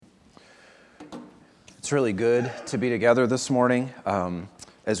It's really good to be together this morning.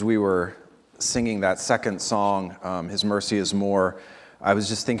 As we were singing that second song, His Mercy is More, I was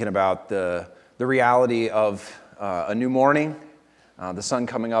just thinking about the reality of a new morning, the sun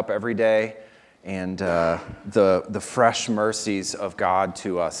coming up every day, and the fresh mercies of God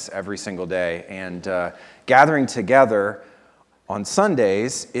to us every single day. And gathering together on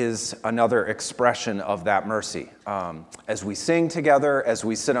Sundays is another expression of that mercy. As we sing together, as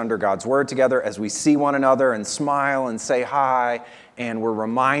we sit under God's Word together, as we see one another and smile and say hi, and we're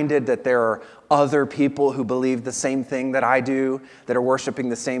reminded that there are other people who believe the same thing that I do, that are worshiping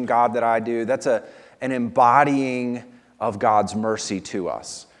the same God that I do, that's an embodying of God's mercy to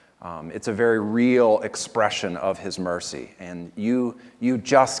us. It's a very real expression of His mercy, and you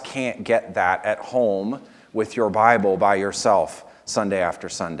just can't get that at home with your Bible by yourself Sunday after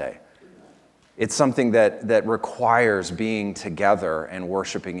Sunday. It's something that requires being together and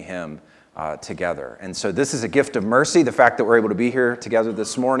worshiping Him together. And so this is a gift of mercy, the fact that we're able to be here together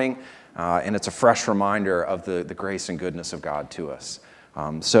this morning, and it's a fresh reminder of the grace and goodness of God to us.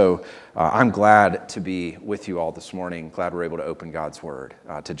 So I'm glad to be with you all this morning, glad we're able to open God's Word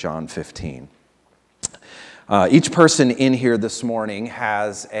to John 15. Each person in here this morning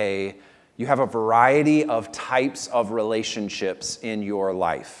you have a variety of types of relationships in your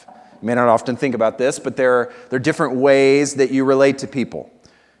life. You may not often think about this, but there are different ways that you relate to people.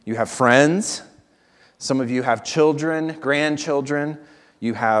 You have friends. Some of you have children, grandchildren.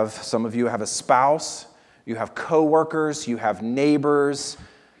 Some of you have a spouse. You have coworkers. You have neighbors.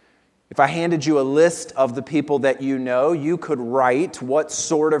 If I handed you a list of the people that you know, you could write what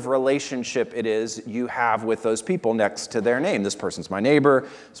sort of relationship it is you have with those people next to their name. This person's my neighbor,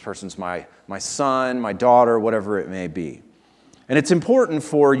 this person's my son, my daughter, whatever it may be. And it's important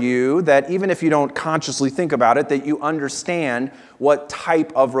for you that even if you don't consciously think about it, that you understand what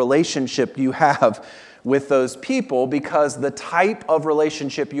type of relationship you have with those people, because the type of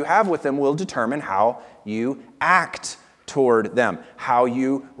relationship you have with them will determine how you act toward them, how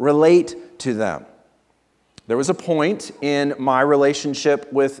you relate to them. There was a point in my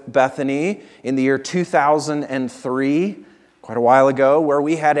relationship with Bethany in the year 2003, quite a while ago, where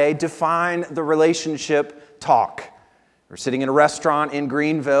we had a define the relationship talk. We were sitting in a restaurant in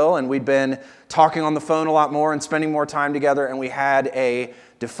Greenville, and we'd been talking on the phone a lot more and spending more time together, and we had a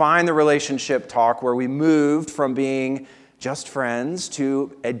define the relationship talk where we moved from being just friends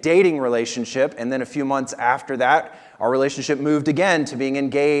to a dating relationship, and then a few months after that, our relationship moved again to being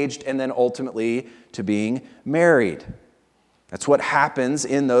engaged and then ultimately to being married. That's what happens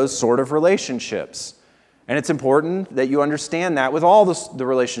in those sort of relationships. And it's important that you understand that with all the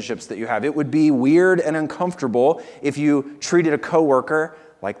relationships that you have. It would be weird and uncomfortable if you treated a coworker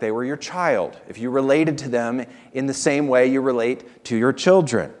like they were your child, if you related to them in the same way you relate to your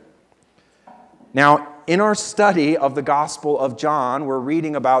children. Now, in our study of the Gospel of John, we're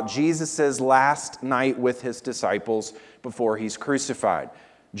reading about Jesus' last night with His disciples before He's crucified.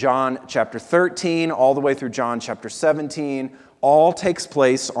 John chapter 13, all the way through John chapter 17, all takes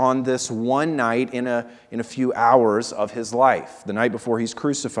place on this one night in a few hours of His life, the night before He's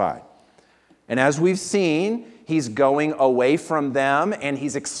crucified. And as we've seen, He's going away from them, and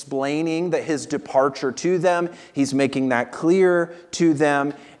He's explaining His departure to them. He's making that clear to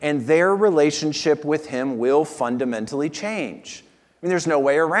them, and their relationship with Him will fundamentally change. I mean, there's no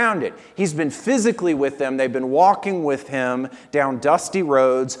way around it. He's been physically with them. They've been walking with Him down dusty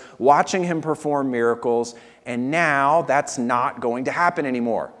roads, watching Him perform miracles, and now that's not going to happen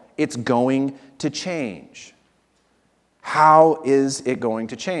anymore. It's going to change. How is it going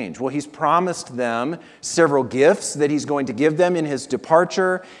to change? Well, He's promised them several gifts that He's going to give them in His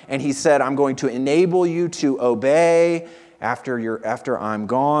departure, and He said, I'm going to enable you to obey after I'm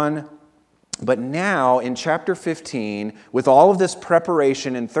gone. But now, in chapter 15, with all of this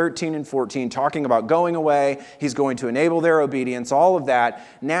preparation in 13 and 14, talking about going away, He's going to enable their obedience, all of that,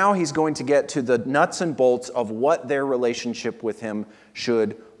 now He's going to get to the nuts and bolts of what their relationship with Him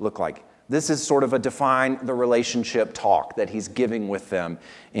should look like. This is sort of a define the relationship talk that He's giving with them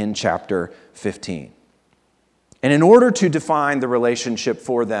in chapter 15. And in order to define the relationship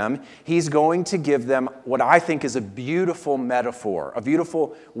for them, He's going to give them what I think is a beautiful metaphor, a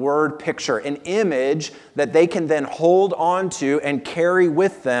beautiful word picture, an image that they can then hold on to and carry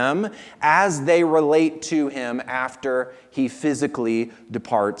with them as they relate to Him after He physically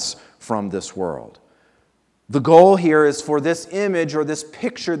departs from this world. The goal here is for this image or this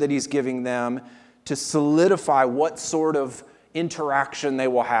picture that He's giving them to solidify what sort of interaction they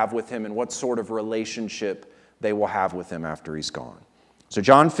will have with Him and what sort of relationship they will have with Him after He's gone. So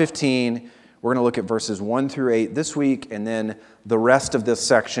John 15, We're going to look at verses 1 through 8 this week, and then the rest of this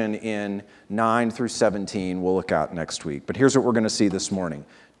section in 9 through 17 we'll look at next week. But here's what we're going to see this morning.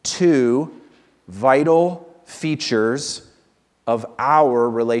 2 vital features of our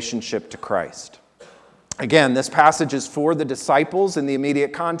relationship to Christ. Again, this passage is for the disciples in the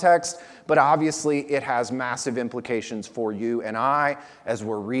immediate context, but obviously it has massive implications for you and I as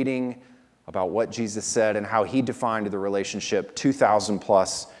we're reading about what Jesus said and how he defined the relationship 2,000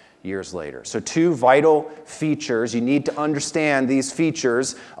 plus years later. So 2 vital features. You need to understand these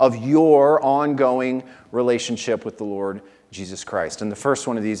features of your ongoing relationship with the Lord Jesus Christ. And the first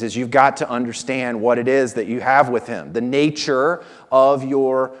one of these is you've got to understand what it is that you have with him, the nature of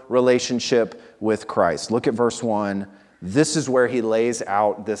your relationship with Christ. Look at verse 1. This is where he lays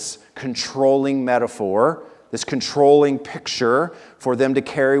out this controlling metaphor, this controlling picture for them to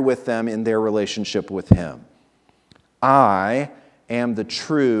carry with them in their relationship with him. I am the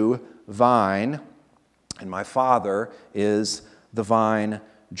true vine, and my Father is the vine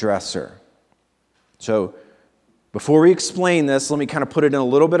dresser. So, before we explain this, let me kind of put it in a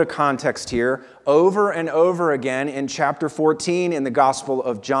little bit of context here. Over and over again in chapter 14 in the Gospel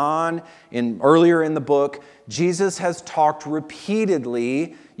of John, earlier in the book, Jesus has talked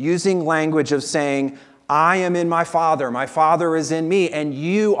repeatedly using language of saying, I am in my Father is in me, and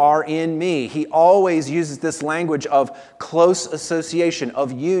you are in me. He always uses this language of close association,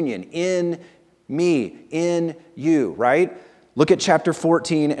 of union, in me, in you, right? Look at chapter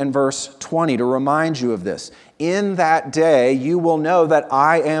 14 and verse 20 to remind you of this. In that day you will know that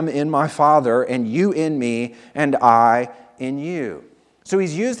I am in my Father, and you in me, and I in you. So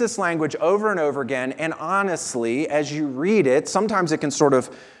he's used this language over and over again, and honestly, as you read it, sometimes it can sort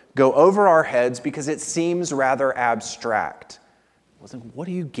of go over our heads because it seems rather abstract. What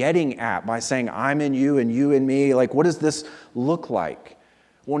are you getting at by saying I'm in you and you in me? Like, what does this look like?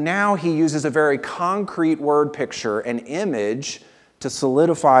 Well, now he uses a very concrete word picture, an image, to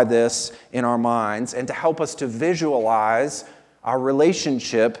solidify this in our minds and to help us to visualize our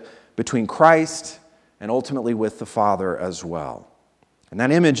relationship between Christ and ultimately with the Father as well. And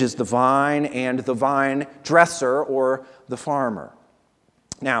that image is the vine and the vine dresser or the farmer.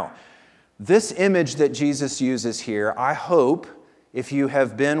 Now, this image that Jesus uses here, I hope, if you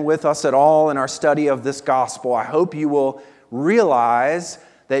have been with us at all in our study of this gospel, I hope you will realize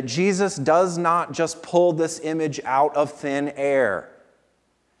that Jesus does not just pull this image out of thin air.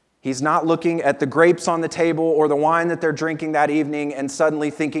 He's not looking at the grapes on the table or the wine that they're drinking that evening and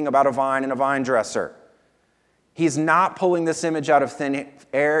suddenly thinking about a vine and a vine dresser. He's not pulling this image out of thin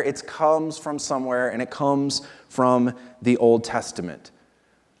air. It comes from somewhere, and it comes from the Old Testament.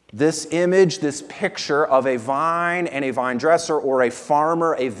 This image, this picture of a vine and a vine dresser or a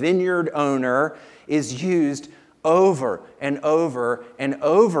farmer, a vineyard owner, is used over and over and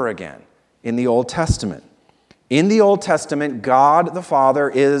over again in the Old Testament. In the Old Testament, God the Father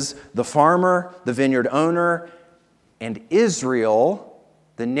is the farmer, the vineyard owner, and Israel,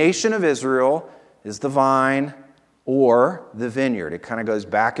 the nation of Israel, is the vine or the vineyard. It kind of goes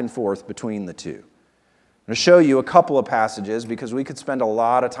back and forth between the two. I'm going to show you a couple of passages because we could spend a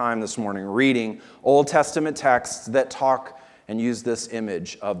lot of time this morning reading Old Testament texts that talk and use this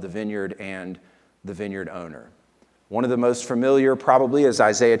image of the vineyard and the vineyard owner. One of the most familiar probably is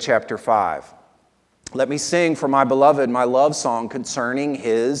Isaiah chapter 5. Let me sing for my beloved my love song concerning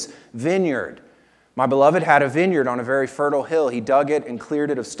his vineyard. My beloved had a vineyard on a very fertile hill. He dug it and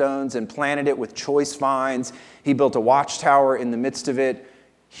cleared it of stones and planted it with choice vines. He built a watchtower in the midst of it,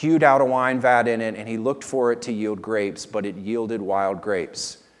 hewed out a wine vat in it, and he looked for it to yield grapes, but it yielded wild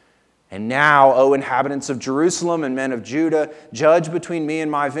grapes. And now, O inhabitants of Jerusalem and men of Judah, judge between me and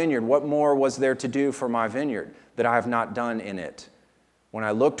my vineyard. What more was there to do for my vineyard that I have not done in it? When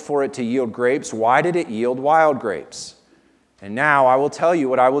I looked for it to yield grapes, why did it yield wild grapes? And now I will tell you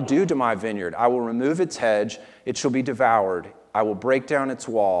what I will do to my vineyard. I will remove its hedge, it shall be devoured. I will break down its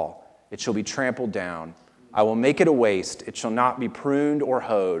wall, it shall be trampled down. I will make it a waste, it shall not be pruned or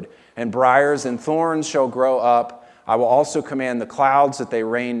hoed. And briars and thorns shall grow up. I will also command the clouds that they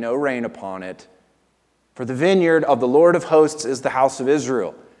rain no rain upon it. For the vineyard of the Lord of hosts is the house of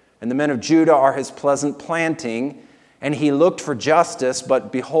Israel, and the men of Judah are his pleasant planting. And he looked for justice,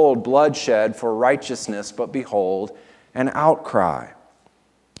 but behold, bloodshed, for righteousness, but behold, an outcry.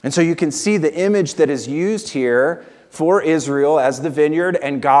 And so you can see the image that is used here for Israel as the vineyard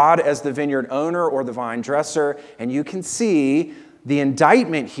and God as the vineyard owner or the vine dresser. And you can see the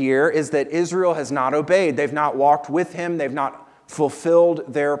indictment here is that Israel has not obeyed. They've not walked with him. They've not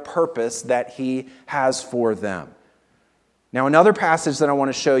fulfilled their purpose that he has for them. Now, another passage that I want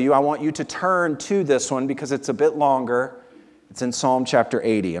to show you, I want you to turn to this one because it's a bit longer. It's in Psalm chapter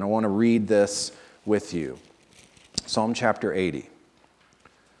 80, and I want to read this with you. Psalm chapter 80.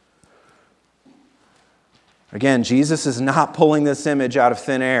 Again, Jesus is not pulling this image out of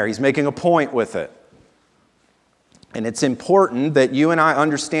thin air. He's making a point with it. And it's important that you and I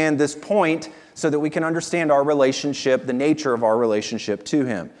understand this point so that we can understand our relationship, the nature of our relationship to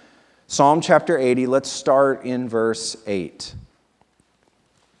Him. Psalm chapter 80, let's start in verse 8.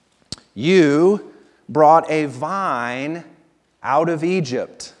 You brought a vine out of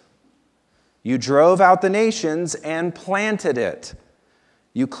Egypt. You drove out the nations and planted it.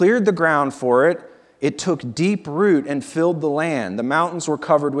 You cleared the ground for it. It took deep root and filled the land. The mountains were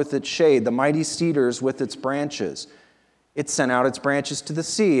covered with its shade, the mighty cedars with its branches. It sent out its branches to the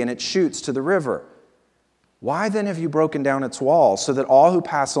sea and its shoots to the river. Why then have you broken down its walls so that all who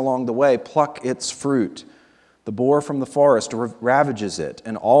pass along the way pluck its fruit? The boar from the forest ravages it,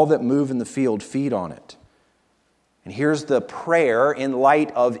 and all that move in the field feed on it. And here's the prayer in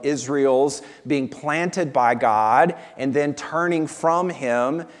light of Israel's being planted by God and then turning from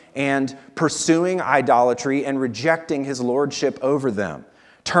Him and pursuing idolatry and rejecting His lordship over them.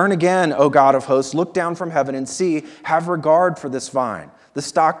 Turn again, O God of hosts, look down from heaven and see, have regard for this vine, the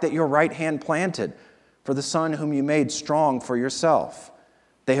stock that your right hand planted, for the son whom you made strong for yourself.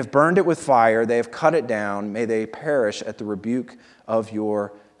 They have burned it with fire, they have cut it down, may they perish at the rebuke of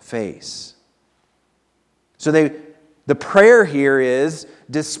your face. So the prayer here is,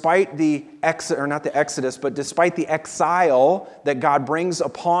 despite the despite the exile that God brings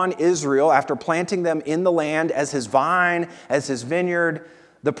upon Israel after planting them in the land as His vine, as His vineyard,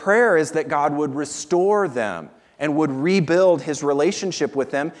 the prayer is that God would restore them and would rebuild His relationship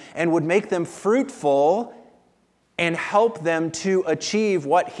with them and would make them fruitful and help them to achieve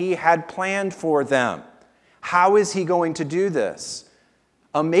what He had planned for them. How is He going to do this?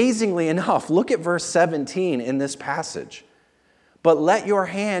 Amazingly enough, look at verse 17 in this passage. But let your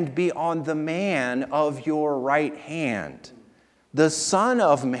hand be on the man of your right hand, the Son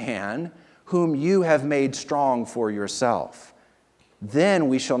of Man, whom you have made strong for yourself. Then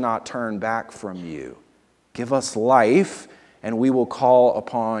we shall not turn back from you. Give us life, and we will call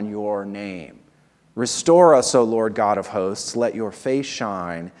upon your name. Restore us, O Lord God of hosts. Let your face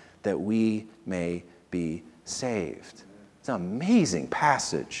shine, that we may be saved. It's an amazing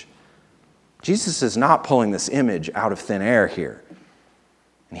passage. Jesus is not pulling this image out of thin air here.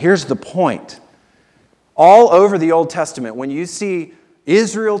 And here's the point. All over the Old Testament, when you see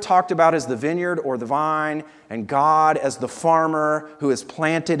Israel talked about as the vineyard or the vine, and God as the farmer who has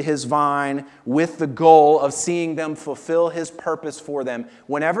planted His vine with the goal of seeing them fulfill His purpose for them,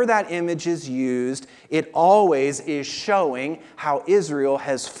 whenever that image is used, it always is showing how Israel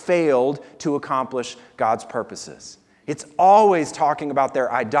has failed to accomplish God's purposes. It's always talking about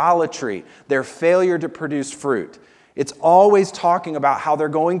their idolatry, their failure to produce fruit. It's always talking about how they're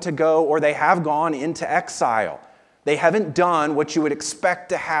going to go, or they have gone, into exile. They haven't done what you would expect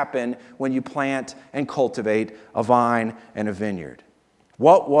to happen when you plant and cultivate a vine and a vineyard.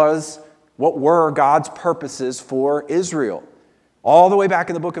 What were God's purposes for Israel? All the way back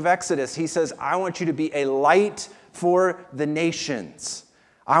in the book of Exodus, He says, I want you to be a light for the nations.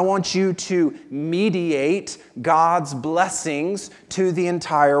 I want you to mediate God's blessings to the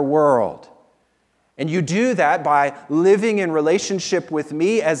entire world. And you do that by living in relationship with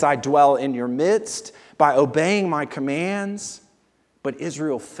me as I dwell in your midst, by obeying my commands. But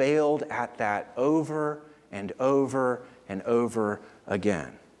Israel failed at that over and over and over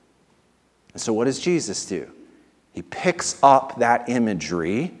again. And so what does Jesus do? He picks up that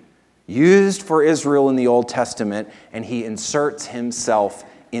imagery used for Israel in the Old Testament, and He inserts Himself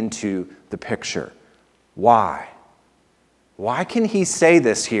into the picture. Why? Why can He say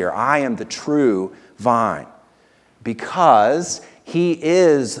this here? I am the true vine. Because He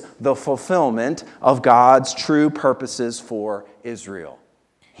is the fulfillment of God's true purposes for Israel.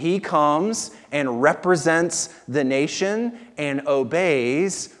 He comes and represents the nation and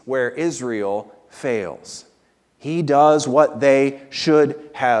obeys where Israel fails. He does what they should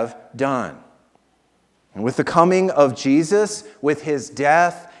have done. And with the coming of Jesus, with His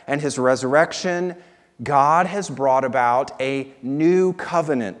death and His resurrection, God has brought about a new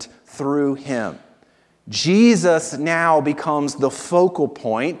covenant through Him. Jesus now becomes the focal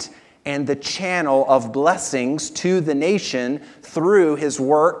point and the channel of blessings to the nation through His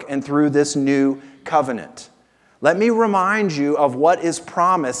work and through this new covenant. Let me remind you of what is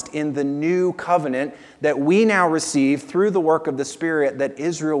promised in the new covenant that we now receive through the work of the Spirit that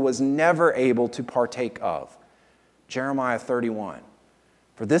Israel was never able to partake of. Jeremiah 31.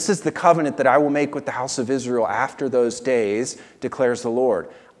 For this is the covenant that I will make with the house of Israel after those days, declares the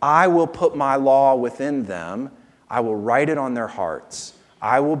Lord. I will put my law within them. I will write it on their hearts.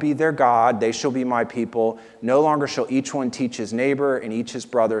 I will be their God, they shall be my people. No longer shall each one teach his neighbor and each his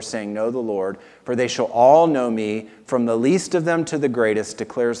brother, saying, know the Lord, for they shall all know me, from the least of them to the greatest,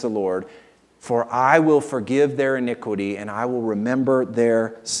 declares the Lord. For I will forgive their iniquity, and I will remember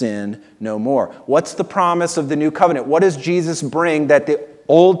their sin no more. What's the promise of the new covenant? What does Jesus bring that the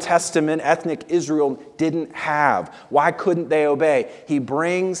Old Testament ethnic Israel didn't have? Why couldn't they obey? He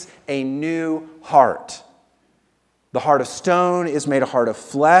brings a new heart. The heart of stone is made a heart of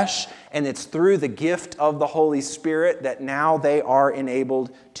flesh, and it's through the gift of the Holy Spirit that now they are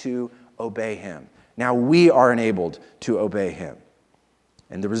enabled to obey him. Now we are enabled to obey him.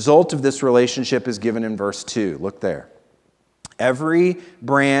 And the result of this relationship is given in verse 2. Look there. Every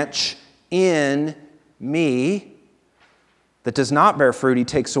branch in me that does not bear fruit, he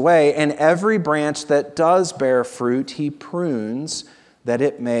takes away, and every branch that does bear fruit, he prunes, that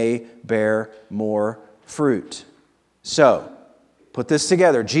it may bear more fruit. So, put this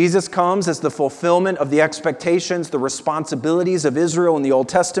together. Jesus comes as the fulfillment of the expectations, the responsibilities of Israel in the Old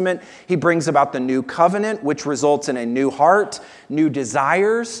Testament. He brings about the new covenant, which results in a new heart, new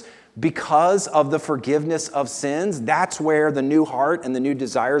desires because of the forgiveness of sins. That's where the new heart and the new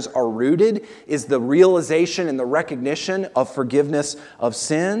desires are rooted, is the realization and the recognition of forgiveness of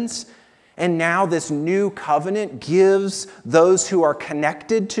sins. And now this new covenant gives those who are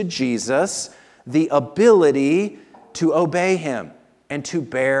connected to Jesus the ability to obey him and to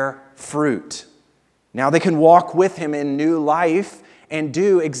bear fruit. Now they can walk with him in new life and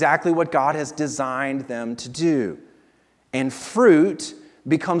do exactly what God has designed them to do. And fruit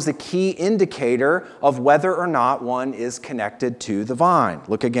becomes the key indicator of whether or not one is connected to the vine.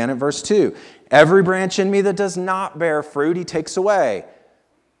 Look again at verse 2. Every branch in me that does not bear fruit, he takes away.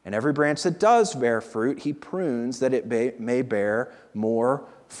 And every branch that does bear fruit, he prunes, that it may bear more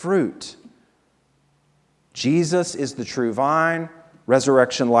fruit. Jesus is the true vine.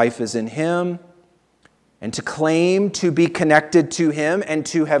 Resurrection life is in him. And to claim to be connected to him and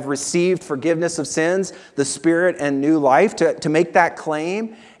to have received forgiveness of sins, the Spirit and new life, to make that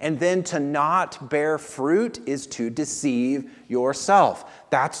claim and then to not bear fruit is to deceive yourself.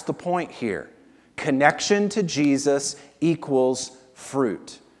 That's the point here. Connection to Jesus equals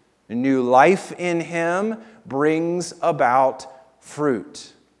fruit. A new life in him brings about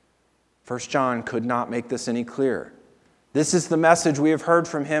fruit. 1 John could not make this any clearer. This is the message we have heard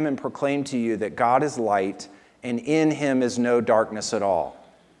from him and proclaimed to you, that God is light, and in him is no darkness at all.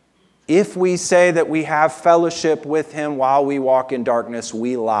 If we say that we have fellowship with him while we walk in darkness,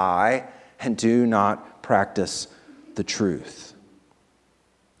 we lie and do not practice the truth.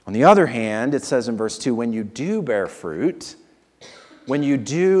 On the other hand, it says in verse 2, when you do bear fruit, when you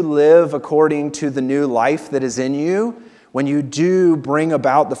do live according to the new life that is in you, when you do bring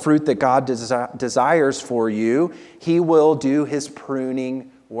about the fruit that God desires for you, he will do his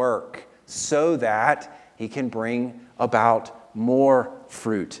pruning work so that he can bring about more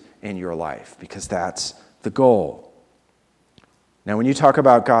fruit in your life, because that's the goal. Now, when you talk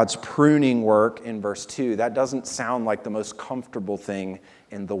about God's pruning work in verse 2, that doesn't sound like the most comfortable thing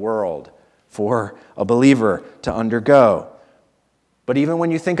in the world for a believer to undergo. But even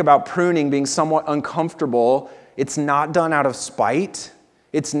when you think about pruning being somewhat uncomfortable, it's not done out of spite.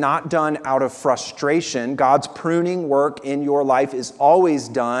 It's not done out of frustration. God's pruning work in your life is always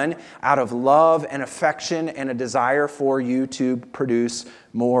done out of love and affection and a desire for you to produce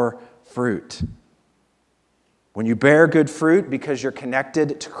more fruit. When you bear good fruit because you're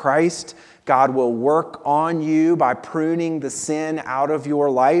connected to Christ, God will work on you by pruning the sin out of your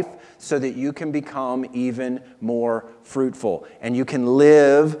life so that you can become even more fruitful and you can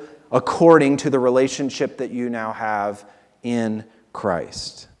live according to the relationship that you now have in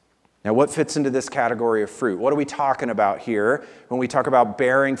Christ. Now, what fits into this category of fruit? What are we talking about here when we talk about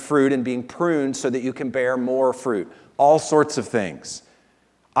bearing fruit and being pruned so that you can bear more fruit? All sorts of things.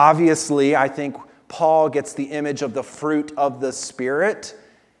 Obviously, I think Paul gets the image of the fruit of the Spirit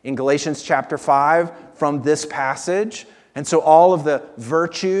in Galatians chapter 5 from this passage. And so all of the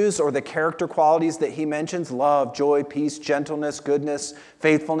virtues or the character qualities that he mentions, love, joy, peace, gentleness, goodness,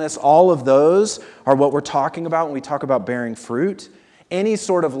 faithfulness, all of those are what we're talking about when we talk about bearing fruit. Any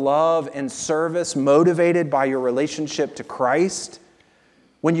sort of love and service motivated by your relationship to Christ,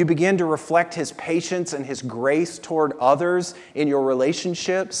 when you begin to reflect his patience and his grace toward others in your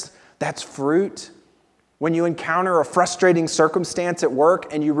relationships, that's fruit. When you encounter a frustrating circumstance at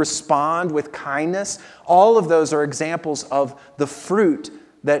work and you respond with kindness, all of those are examples of the fruit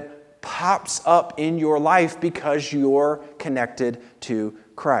that pops up in your life because you're connected to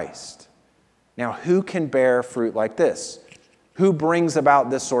Christ. Now, who can bear fruit like this? Who brings about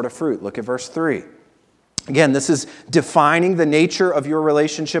this sort of fruit? Look at verse 3. Again, this is defining the nature of your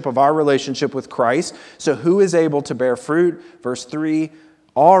relationship, of our relationship with Christ. So who is able to bear fruit? Verse 3,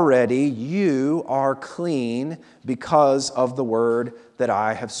 already you are clean because of the word that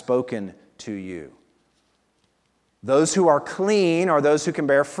I have spoken to you. Those who are clean are those who can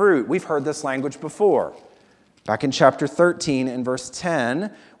bear fruit. We've heard this language before. Back in chapter 13 and verse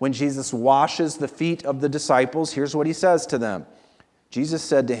 10, when Jesus washes the feet of the disciples, here's what he says to them. Jesus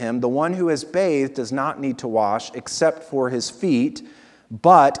said to him, "The one who has bathed does not need to wash except for his feet,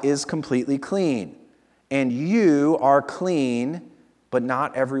 but is completely clean. And you are clean, but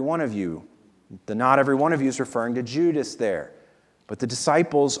not every one of you." The not every one of you is referring to Judas there. But the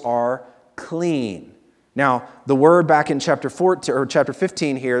disciples are clean. Now, the word back in chapter 14 or chapter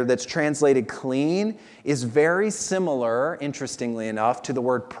 15 here that's translated clean is very similar, interestingly enough, to the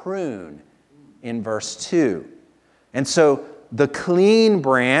word prune in verse 2. And so the clean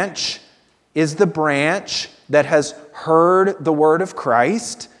branch is the branch that has heard the word of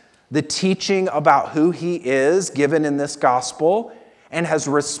Christ, the teaching about who he is given in this gospel, and has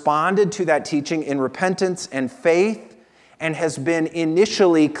responded to that teaching in repentance and faith, and has been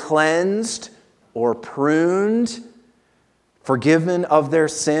initially cleansed or pruned, forgiven of their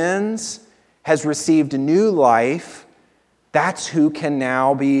sins, has received new life. That's who can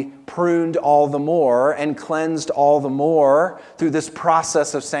now be pruned all the more and cleansed all the more through this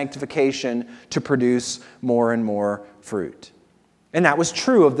process of sanctification to produce more and more fruit. And that was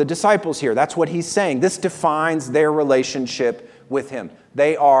true of the disciples here. That's what he's saying. This defines their relationship with him.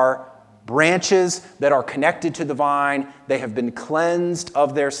 They are branches that are connected to the vine. They have been cleansed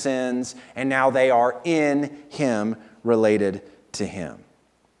of their sins, and now they are in him, related to him.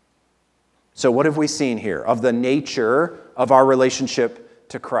 So what have we seen here of the nature of our relationship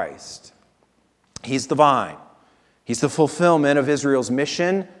to Christ? He's the vine. He's the fulfillment of Israel's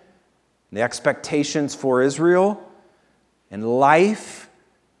mission, the expectations for Israel, and life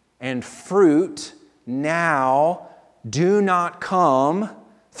and fruit now do not come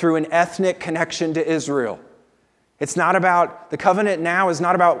through an ethnic connection to Israel. It's not about, the covenant now is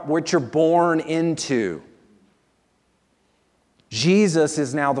not about what you're born into. Jesus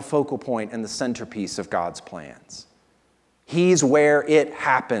is now the focal point and the centerpiece of God's plans. He's where it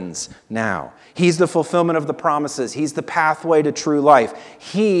happens now. He's the fulfillment of the promises. He's the pathway to true life.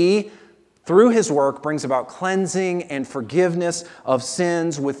 He, through his work, brings about cleansing and forgiveness of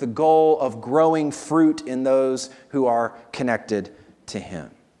sins with the goal of growing fruit in those who are connected to him.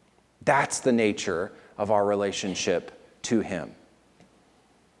 That's the nature of our relationship to him.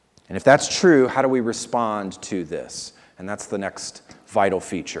 And if that's true, how do we respond to this? And that's the next vital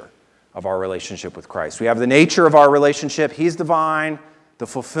feature of our relationship with Christ. We have the nature of our relationship. He's the vine, the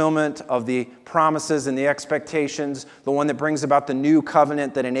fulfillment of the promises and the expectations, the one that brings about the new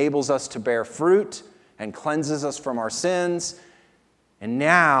covenant that enables us to bear fruit and cleanses us from our sins. And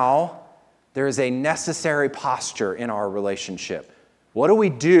now there is a necessary posture in our relationship. What do we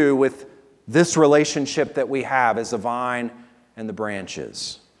do with this relationship that we have as the vine and the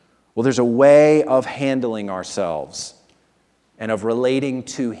branches? Well, there's a way of handling ourselves and of relating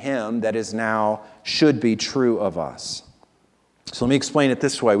to him that is now should be true of us. So let me explain it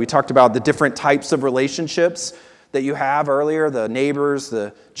this way. We talked about the different types of relationships that you have earlier, the neighbors,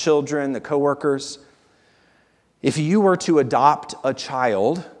 the children, the coworkers. If you were to adopt a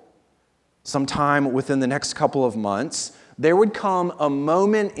child sometime within the next couple of months, there would come a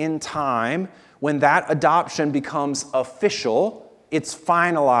moment in time when that adoption becomes official, it's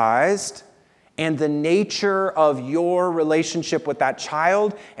finalized, and the nature of your relationship with that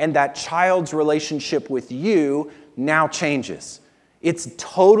child and that child's relationship with you now changes. It's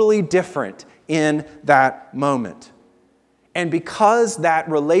totally different in that moment. And because that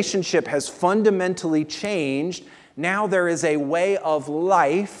relationship has fundamentally changed, now there is a way of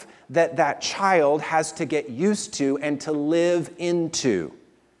life that child has to get used to and to live into,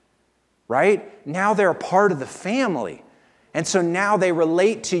 right? Now they're a part of the family. And so now they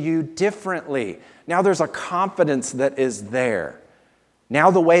relate to you differently. Now there's a confidence that is there.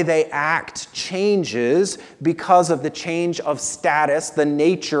 Now the way they act changes because of the change of status, the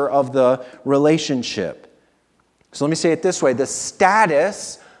nature of the relationship. So let me say it this way. The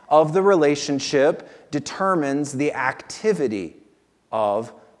status of the relationship determines the activity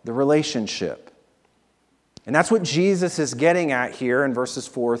of the relationship. And that's what Jesus is getting at here in verses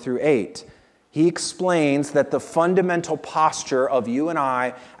 4 through 8. He explains that the fundamental posture of you and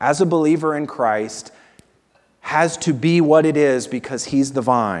I as a believer in Christ has to be what it is because he's the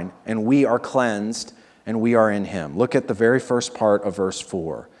vine and we are cleansed and we are in him. Look at the very first part of verse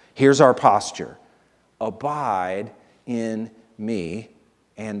 4. Here's our posture. Abide in me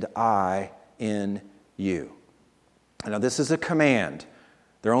and I in you. Now, this is a command.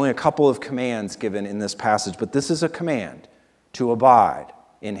 There are only a couple of commands given in this passage, but this is a command to abide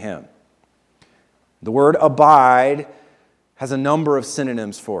in him. The word abide has a number of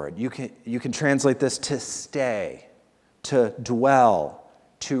synonyms for it. You can translate this to stay, to dwell,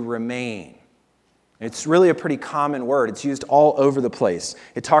 to remain. It's really a pretty common word. It's used all over the place.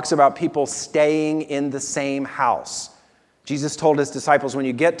 It talks about people staying in the same house. Jesus told his disciples, when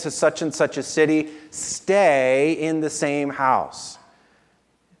you get to such and such a city, stay in the same house.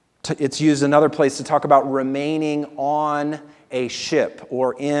 It's used another place to talk about remaining on a ship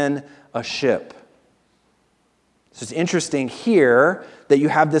or in a ship. So it's interesting here that you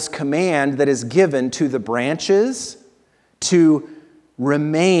have this command that is given to the branches to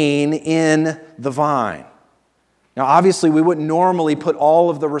remain in the vine. Now, obviously, we wouldn't normally put all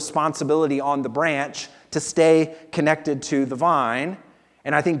of the responsibility on the branch to stay connected to the vine.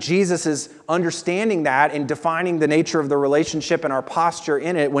 And I think Jesus is understanding that and defining the nature of the relationship and our posture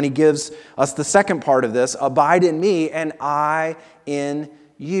in it when he gives us the second part of this, abide in me and I in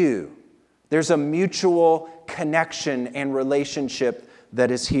you. There's a mutual connection and relationship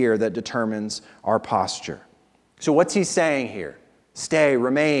that is here that determines our posture. So what's he saying here? Stay,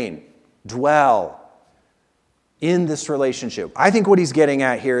 remain, dwell in this relationship. I think what he's getting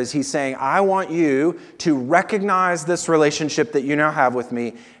at here is he's saying, I want you to recognize this relationship that you now have with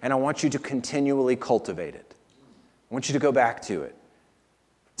me, and I want you to continually cultivate it. I want you to go back to it.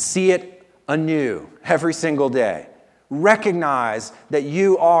 See it anew every single day. Recognize that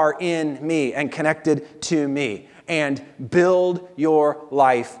you are in me and connected to me, and build your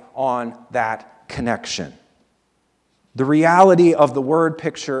life on that connection. The reality of the word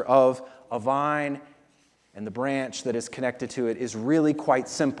picture of a vine and the branch that is connected to it is really quite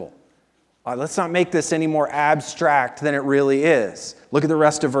simple. Let's not make this any more abstract than it really is. Look at the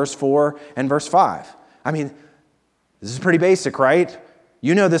rest of verse 4 and verse 5. I mean, this is pretty basic, right?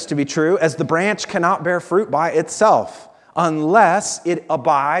 You know this to be true. As the branch cannot bear fruit by itself unless it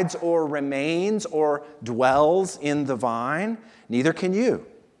abides or remains or dwells in the vine, neither can you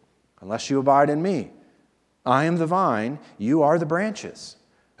unless you abide in me. I am the vine, you are the branches.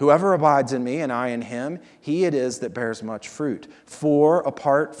 Whoever abides in me and I in him, he it is that bears much fruit. For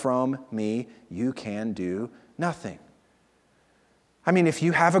apart from me, you can do nothing. I mean, if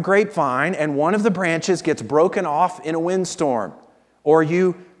you have a grapevine and one of the branches gets broken off in a windstorm, or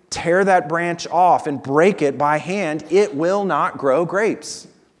you tear that branch off and break it by hand, it will not grow grapes.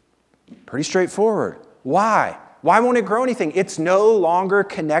 Pretty straightforward. Why? Why won't it grow anything? It's no longer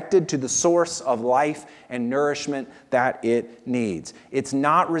connected to the source of life and nourishment that it needs. It's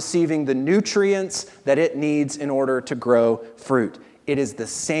not receiving the nutrients that it needs in order to grow fruit. It is the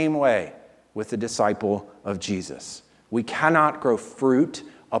same way with the disciple of Jesus. We cannot grow fruit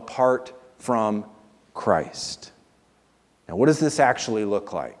apart from Christ. Now, what does this actually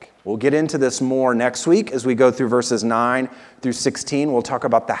look like? We'll get into this more next week as we go through verses 9 through 16. We'll talk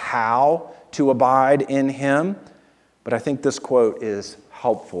about the how to abide in him. But I think this quote is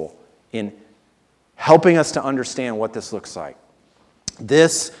helpful in helping us to understand what this looks like.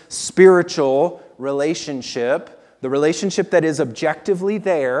 This spiritual relationship, the relationship that is objectively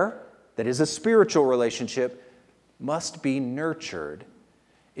there, that is a spiritual relationship, must be nurtured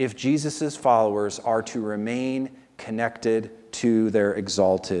if Jesus' followers are to remain connected to their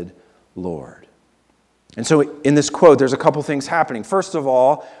exalted Lord. And so in this quote, there's a couple things happening. First of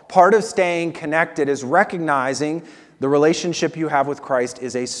all, part of staying connected is recognizing the relationship you have with Christ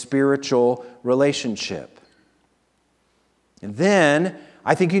is a spiritual relationship. And then,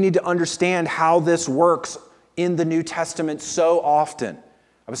 I think you need to understand how this works in the New Testament so often.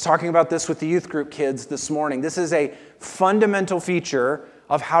 I was talking about this with the youth group kids this morning. This is a fundamental feature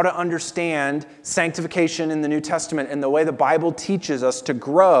of how to understand sanctification in the New Testament and the way the Bible teaches us to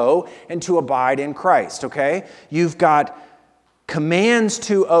grow and to abide in Christ, okay? You've got commands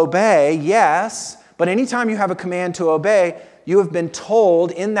to obey, yes, but anytime you have a command to obey, you have been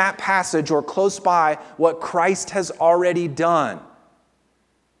told in that passage or close by what Christ has already done.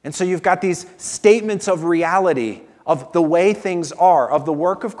 And so you've got these statements of reality, of the way things are, of the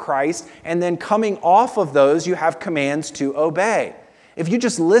work of Christ, and then coming off of those, you have commands to obey. If you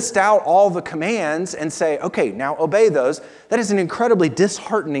just list out all the commands and say, okay, now obey those, that is an incredibly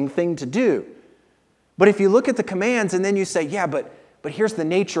disheartening thing to do. But if you look at the commands and then you say, yeah, but here's the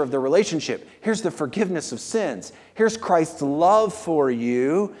nature of the relationship. Here's the forgiveness of sins. Here's Christ's love for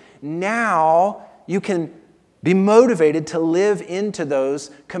you. Now you can Be motivated to live into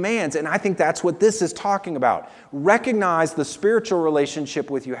those commands. And I think that's what this is talking about. Recognize the spiritual relationship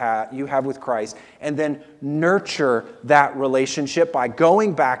you have with Christ, and then nurture that relationship by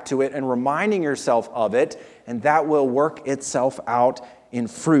going back to it and reminding yourself of it, and that will work itself out in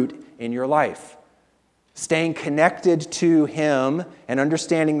fruit in your life. Staying connected to Him and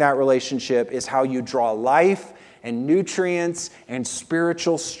understanding that relationship is how you draw life and nutrients and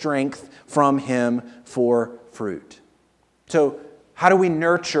spiritual strength from Him for fruit. So, how do we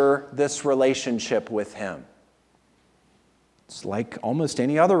nurture this relationship with Him? It's like almost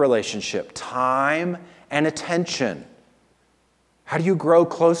any other relationship: time and attention. How do you grow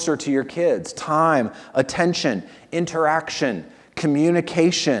closer to your kids? Time, attention, interaction,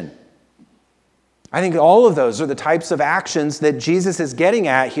 communication. I think all of those are the types of actions that Jesus is getting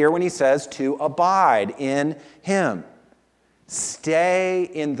at here when He says to abide in Him. Stay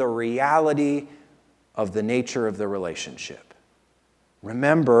in the reality of the nature of the relationship.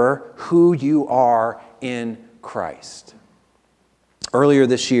 Remember who you are in Christ. Earlier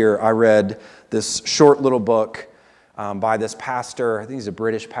this year, I read this short little book by this pastor. I think he's a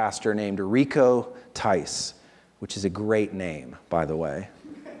British pastor named Rico Tice, which is a great name, by the way.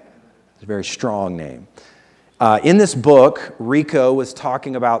 It's a very strong name. In this book, Rico was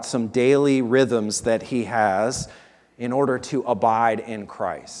talking about some daily rhythms that he has in order to abide in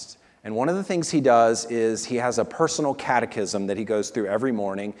Christ. And one of the things he does is he has a personal catechism that he goes through every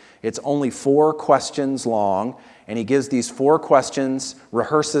morning. It's only 4 questions long, and he gives these 4 questions,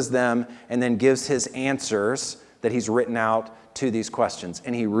 rehearses them, and then gives his answers that he's written out to these questions.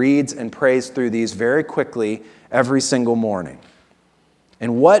 And he reads and prays through these very quickly every single morning.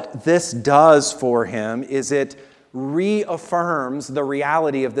 And what this does for him is it reaffirms the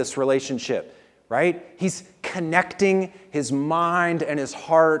reality of this relationship. Right? He's connecting his mind and his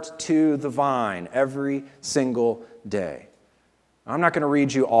heart to the vine every single day. I'm not going to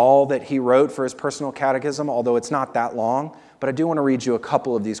read you all that he wrote for his personal catechism, although it's not that long, but I do want to read you a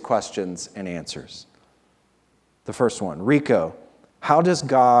couple of these questions and answers. The first one: Rico, how does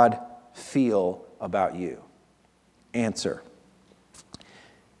God feel about you? Answer: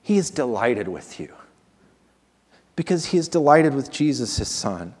 He is delighted with you because He is delighted with Jesus, His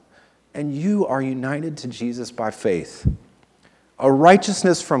Son. And you are united to Jesus by faith. A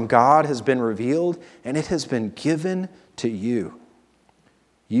righteousness from God has been revealed, and it has been given to you.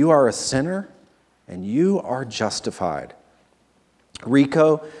 You are a sinner, and you are justified.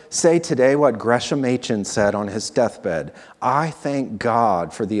 Rico, say today what Gresham Machen said on his deathbed: I thank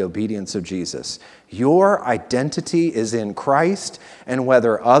God for the obedience of Jesus. Your identity is in Christ, and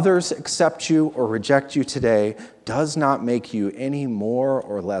whether others accept you or reject you today does not make you any more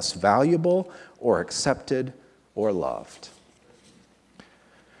or less valuable or accepted or loved.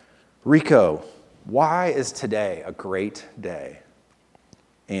 Rico, why is today a great day?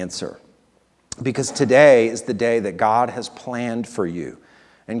 Answer: because today is the day that God has planned for you.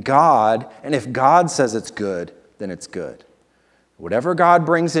 And if God says it's good, then it's good. Whatever God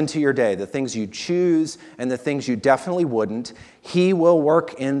brings into your day, the things you choose and the things you definitely wouldn't, He will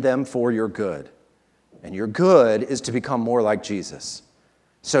work in them for your good. And your good is to become more like Jesus.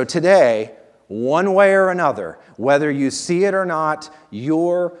 So today, one way or another, whether you see it or not,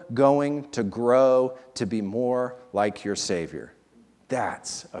 you're going to grow to be more like your Savior.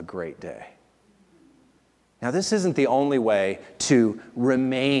 That's a great day. Now, this isn't the only way to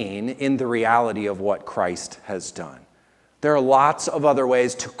remain in the reality of what Christ has done. There are lots of other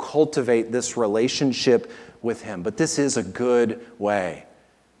ways to cultivate this relationship with Him, but this is a good way.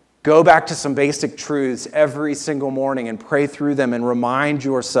 Go back to some basic truths every single morning and pray through them and remind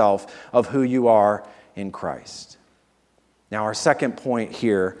yourself of who you are in Christ. Now, our second point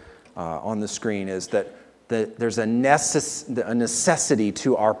here on the screen is that there's a necessity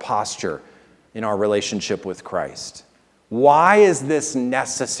to our posture in our relationship with Christ. Why is this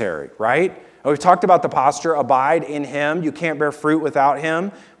necessary, right? We've talked about the posture: abide in Him. You can't bear fruit without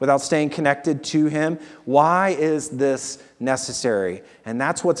Him, without staying connected to Him. Why is this necessary? And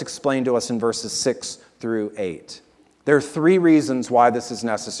that's what's explained to us in verses 6 through 8. There are 3 reasons why this is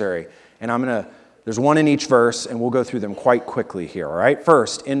necessary. And there's one in each verse, and we'll go through them quite quickly here, all right?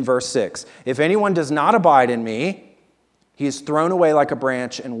 First, in verse 6, if anyone does not abide in me, he is thrown away like a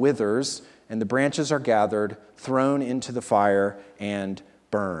branch and withers, and the branches are gathered, thrown into the fire, and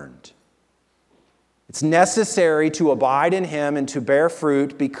burned. It's necessary to abide in Him and to bear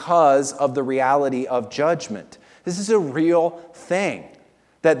fruit because of the reality of judgment. This is a real thing,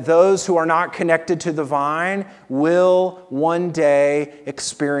 that those who are not connected to the vine will one day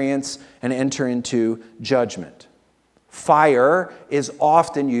experience and enter into judgment. Fire is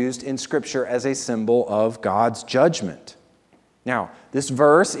often used in Scripture as a symbol of God's judgment. Now, this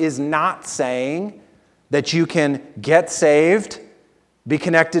verse is not saying that you can get saved, be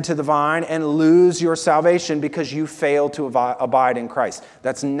connected to the vine, and lose your salvation because you fail to abide in Christ.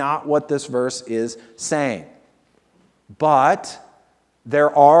 That's not what this verse is saying. But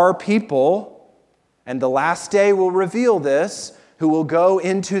there are people, and the last day will reveal this, who will go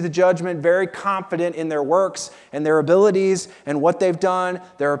into the judgment very confident in their works and their abilities and what they've done.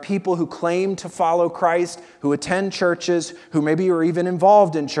 There are people who claim to follow Christ, who attend churches, who maybe are even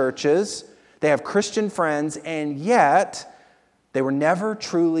involved in churches. They have Christian friends, and yet they were never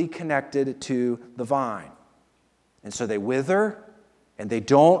truly connected to the vine. And so they wither, and they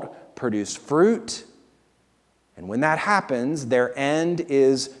don't produce fruit. And when that happens, their end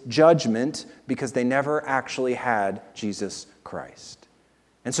is judgment because they never actually had Jesus Christ.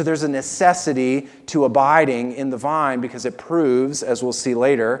 And so there's a necessity to abiding in the vine because it proves, as we'll see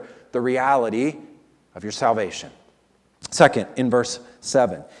later, the reality of your salvation. Second, in verse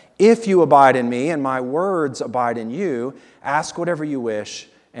 7, if you abide in me and my words abide in you, ask whatever you wish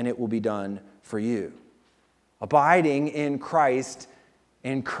and it will be done for you. Abiding in Christ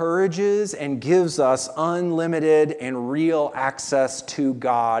encourages and gives us unlimited and real access to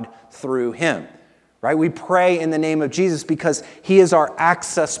God through Him. Right? We pray in the name of Jesus because He is our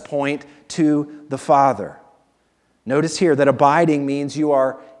access point to the Father. Notice here that abiding means you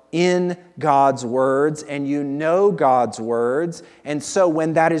are in God's words and you know God's words. And so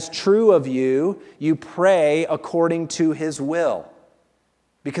when that is true of you, you pray according to His will.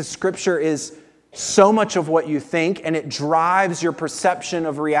 Because Scripture is so much of what you think, and it drives your perception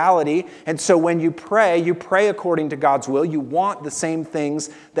of reality. And so when you pray according to God's will. You want the same things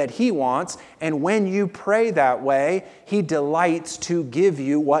that He wants. And when you pray that way, He delights to give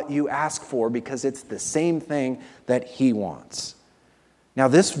you what you ask for because it's the same thing that He wants. Now,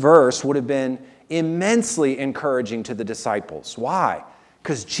 this verse would have been immensely encouraging to the disciples. Why?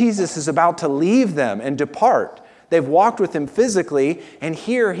 Because Jesus is about to leave them and depart. They've walked with Him physically, and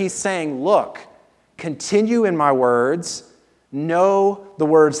here He's saying, look, continue in my words, know the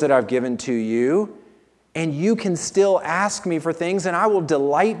words that I've given to you, and you can still ask me for things, and I will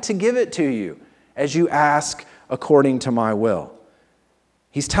delight to give it to you as you ask according to my will.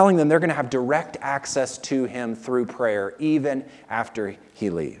 He's telling them they're going to have direct access to Him through prayer, even after He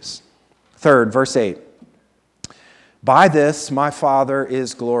leaves. Third, verse 8. By this my Father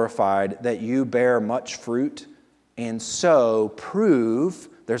is glorified, that you bear much fruit, and so prove,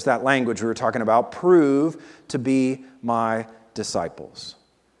 there's that language we were talking about, prove to be my disciples.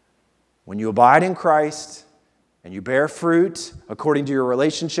 When you abide in Christ and you bear fruit according to your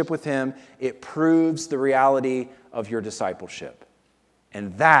relationship with Him, it proves the reality of your discipleship.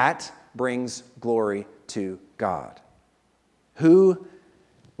 And that brings glory to God. Who,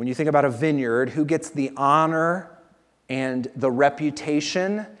 when you think about a vineyard, who gets the honor and the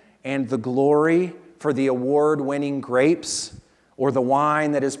reputation and the glory for the award-winning grapes or the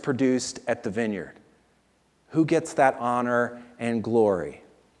wine that is produced at the vineyard? Who gets that honor and glory?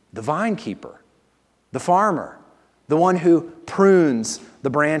 The vine keeper, the farmer, the one who prunes the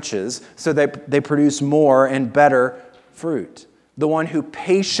branches so that they produce more and better fruit. The one who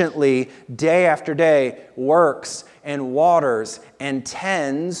patiently, day after day, works and waters and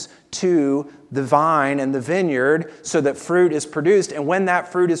tends to the vine and the vineyard so that fruit is produced. And when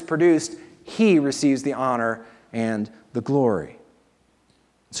that fruit is produced, He receives the honor and the glory.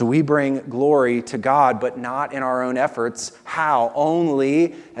 So we bring glory to God, but not in our own efforts. How?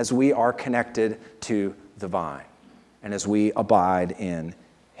 Only as we are connected to the vine and as we abide in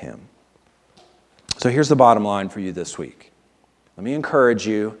Him. So here's the bottom line for you this week. Let me encourage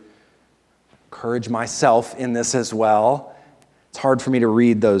you, encourage myself in this as well. It's hard for me to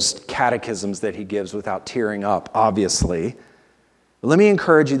read those catechisms that he gives without tearing up, obviously. But let me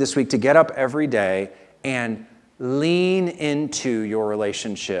encourage you this week to get up every day and lean into your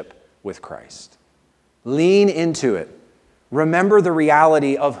relationship with Christ. Lean into it. Remember the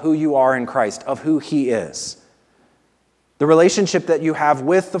reality of who you are in Christ, of who He is. The relationship that you have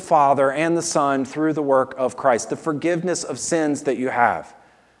with the Father and the Son through the work of Christ, the forgiveness of sins that you have,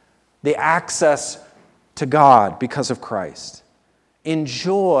 the access to God because of Christ.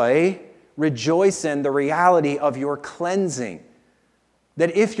 Rejoice in the reality of your cleansing.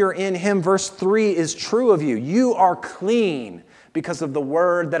 That if you're in Him, verse 3 is true of you. You are clean because of the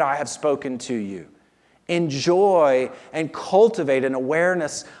word that I have spoken to you. Enjoy and cultivate an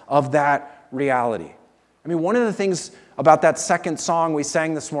awareness of that reality. I mean, one of the things about that second song we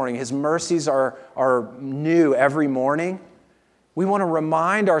sang this morning, His mercies are new every morning. We want to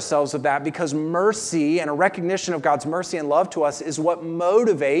remind ourselves of that because mercy and a recognition of God's mercy and love to us is what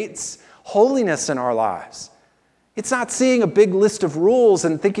motivates holiness in our lives. It's not seeing a big list of rules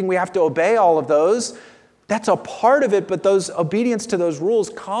and thinking we have to obey all of those. That's a part of it, but obedience to those rules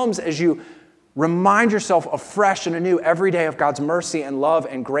comes as you remind yourself afresh and anew every day of God's mercy and love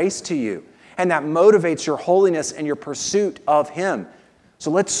and grace to you. And that motivates your holiness and your pursuit of Him. So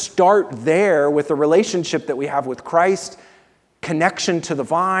let's start there with the relationship that we have with Christ, connection to the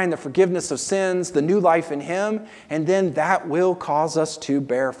vine, the forgiveness of sins, the new life in Him, and then that will cause us to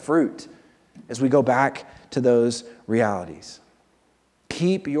bear fruit as we go back to those realities.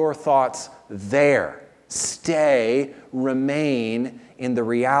 Keep your thoughts there. Stay, remain in the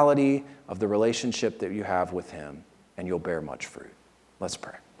reality of the relationship that you have with Him, and you'll bear much fruit. Let's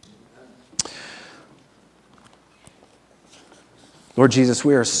pray. Lord Jesus,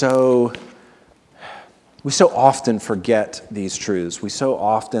 we so often forget these truths. We so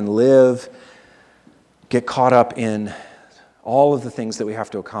often get caught up in all of the things that we have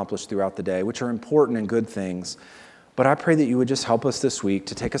to accomplish throughout the day, which are important and good things. But I pray that you would just help us this week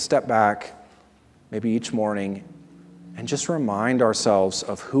to take a step back, maybe each morning, and just remind ourselves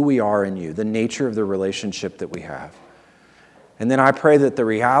of who we are in you, the nature of the relationship that we have. And then I pray that the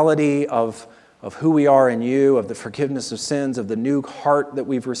reality of who we are in you, of the forgiveness of sins, of the new heart that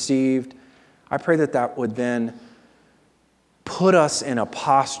we've received, I pray that that would then put us in a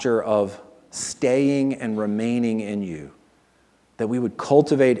posture of staying and remaining in you, that we would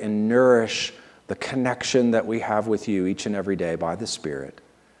cultivate and nourish the connection that we have with you each and every day by the Spirit.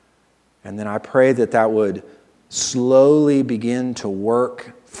 And then I pray that that would slowly begin to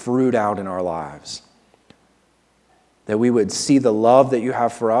work fruit out in our lives, that we would see the love that you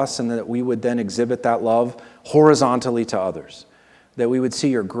have for us and that we would then exhibit that love horizontally to others, that we would see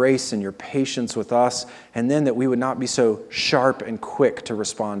your grace and your patience with us, and then that we would not be so sharp and quick to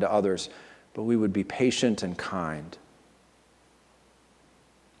respond to others, but we would be patient and kind.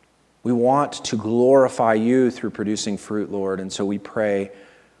 We want to glorify you through producing fruit, Lord, and so we pray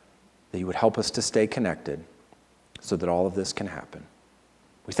that you would help us to stay connected so that all of this can happen.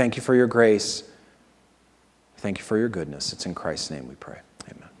 We thank you for your grace. Thank you for your goodness. It's in Christ's name we pray.